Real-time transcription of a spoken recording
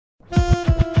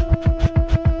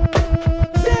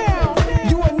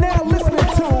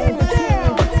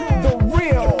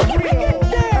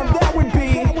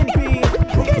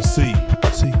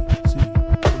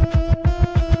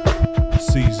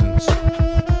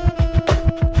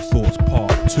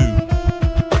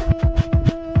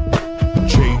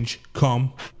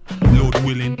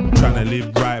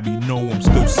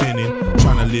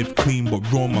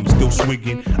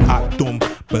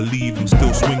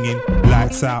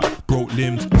Max out, broke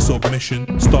limbs,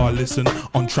 submission. Star listen,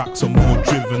 on tracks I'm more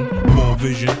driven, more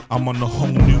vision. I'm on a whole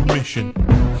new mission.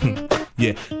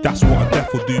 Yeah, that's what I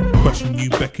deaf will do. Question you,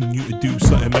 beckon you to do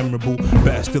something memorable,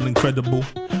 better still incredible.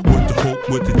 Word to hope,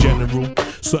 word to general.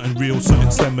 Something real, something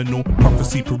seminal.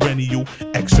 Prophecy perennial,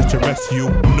 extraterrestrial.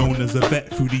 Known as a vet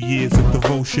through the years of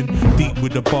devotion. Deep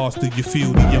with the bars, do you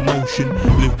feel the emotion?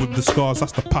 Live with the scars,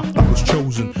 that's the path that was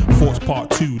chosen. Thoughts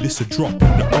part 2, this a drop in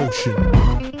the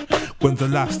ocean. When's the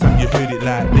last time you heard it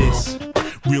like this?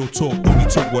 Real talk, only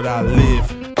talk what I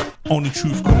live. Only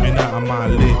truth coming out of my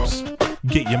lips.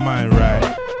 Get your mind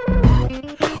right.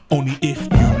 Only if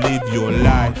you live your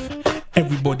life.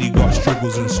 Everybody got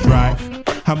struggles and strife.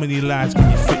 How many lives can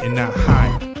you fit in that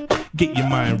hype? Get your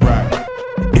mind right.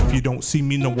 If you don't see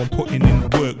me, no one putting in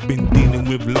work. Been dealing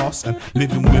with loss and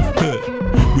living with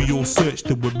hurt. We all searched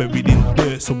till we're buried in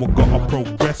dirt. So I gotta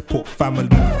progress, put family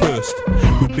first.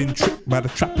 We've been tricked by the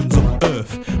trappings of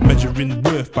earth, measuring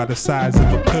worth by the size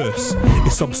of a purse.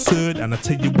 It's absurd, and I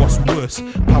tell you what's worse.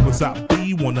 Powers that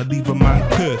be wanna leave a man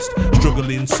cursed.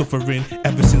 Struggling, suffering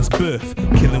ever since birth.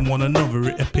 Killing one another,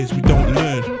 it appears we don't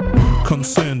learn.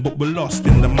 Concerned, but we're lost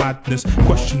in the madness.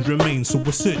 Questions remain, so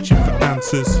we're searching for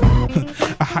answers.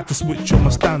 I had to switch on my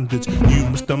standards. You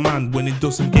must demand when it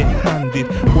doesn't get handed.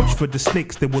 Watch for the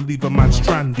snakes, they will leave a man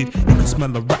stranded. You can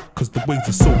smell a rat cause the waves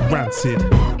are so rancid.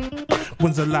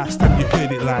 When's the last time you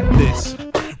heard it like this?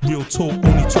 Real talk,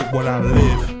 only talk what I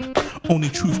live. Only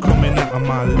truth coming out of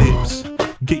my lips.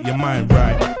 Get your mind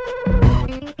right.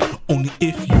 Only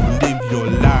if you live your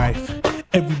life.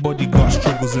 Everybody got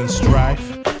struggles and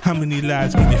strife. How many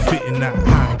lives can you fit in that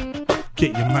hype?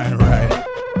 Get your mind right.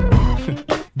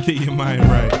 Get your mind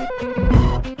right.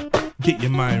 Get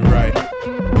your mind right.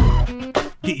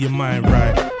 Get your mind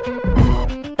right.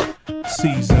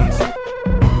 Seasons.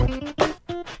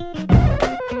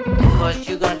 Because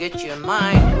you're gonna get your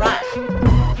mind right.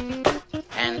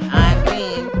 And I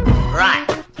mean right.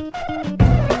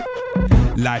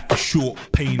 Life is short,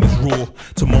 pain is raw.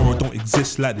 Tomorrow don't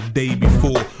exist like the day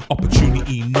before.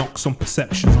 Opportunity knocks on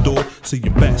perception's door, so you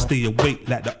better stay awake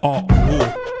like the art of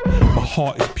war. My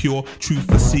heart is pure,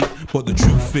 truth I seek, but the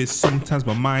truth is sometimes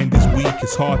my mind is weak.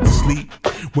 It's hard to sleep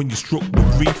when you're struck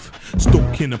with grief,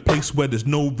 stuck in a place where there's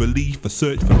no relief. I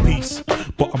search for peace,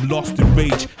 but I'm lost in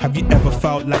rage. Have you ever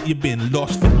felt like you've been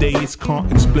lost for days?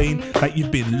 Can't explain, like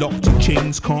you've been locked in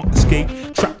chains, can't escape.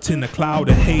 Trapped in a cloud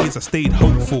of haze, I stayed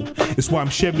hopeful. It's why I'm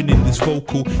sharing in this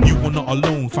vocal. You are not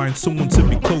alone, find someone to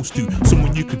be close to.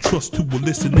 Someone you can trust who will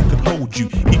listen and can hold you,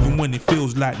 even when it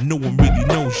feels like no one really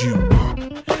knows you.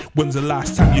 When's the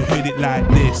last time you heard it like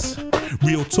this?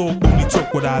 Real talk, only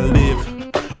talk what I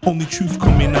live. Only truth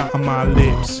coming out of my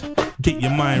lips. Get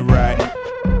your mind right.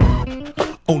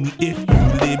 Only if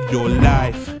you live your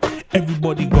life.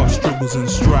 Everybody got struggles and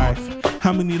strife.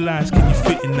 How many lives can you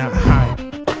fit in that hype?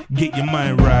 Get your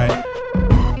mind right.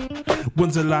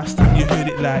 When's the last time you heard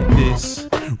it like this?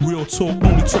 Real talk,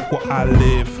 only talk what I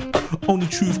live. Only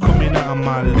truth coming out of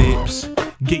my lips.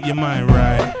 Get your mind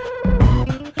right.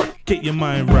 Get your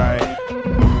mind right.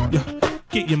 Yeah.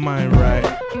 Get your mind right.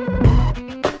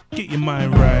 Get your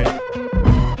mind right.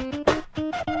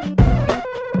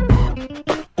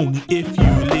 Only if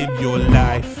you live your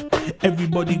life.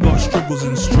 Everybody got struggles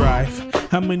and strife.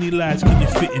 How many lives can you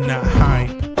fit in that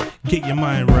hype? Get your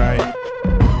mind right.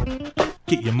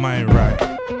 Get your mind right.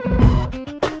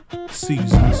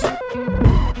 Seasons.